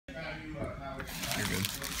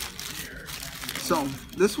So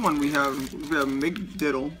this one we have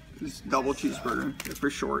McDiddle. It's double cheeseburger for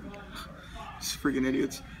short. It's freaking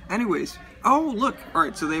idiots. Anyways, oh look, all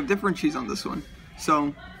right. So they have different cheese on this one.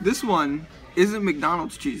 So this one isn't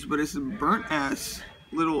McDonald's cheese, but it's a burnt ass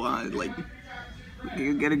little like.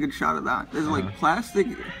 You get a good shot of that. There's like plastic.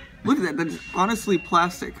 Look at that. That's honestly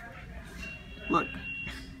plastic. Look.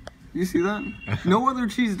 You see that? No other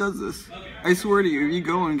cheese does this. I swear to you, if you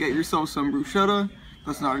go and get yourself some bruschetta,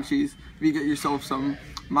 that's not a cheese. If you get yourself some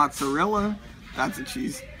mozzarella, that's a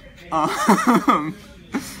cheese. Then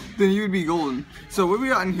you would be golden. So what we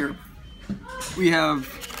got in here? We have,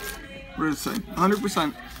 what does it say?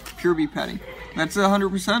 100% pure beef patty. That's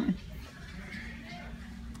 100%.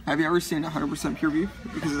 Have you ever seen 100% pure beef?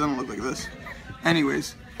 Because it doesn't look like this.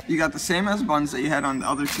 Anyways, you got the same as buns that you had on the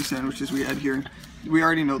other two sandwiches we had here. We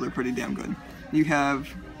already know they're pretty damn good. You have,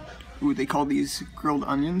 ooh, they call these grilled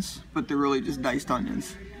onions, but they're really just diced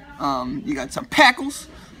onions. You got some pickles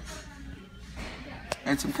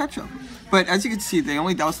and some ketchup. But as you can see, they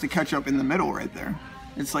only doused the ketchup in the middle right there.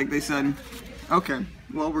 It's like they said, okay,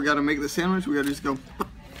 well, we gotta make the sandwich, we gotta just go,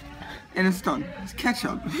 and it's done. It's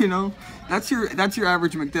ketchup, you know? That's your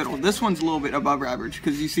average McDiddle. This one's a little bit above average,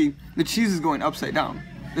 because you see, the cheese is going upside down.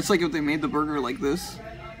 It's like if they made the burger like this,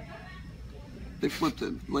 they flipped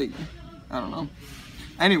it, like, I don't know.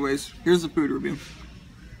 Anyways, here's the food review.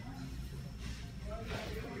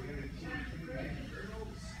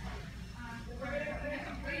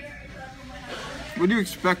 What do you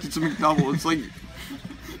expect? It's a McDouble. It's like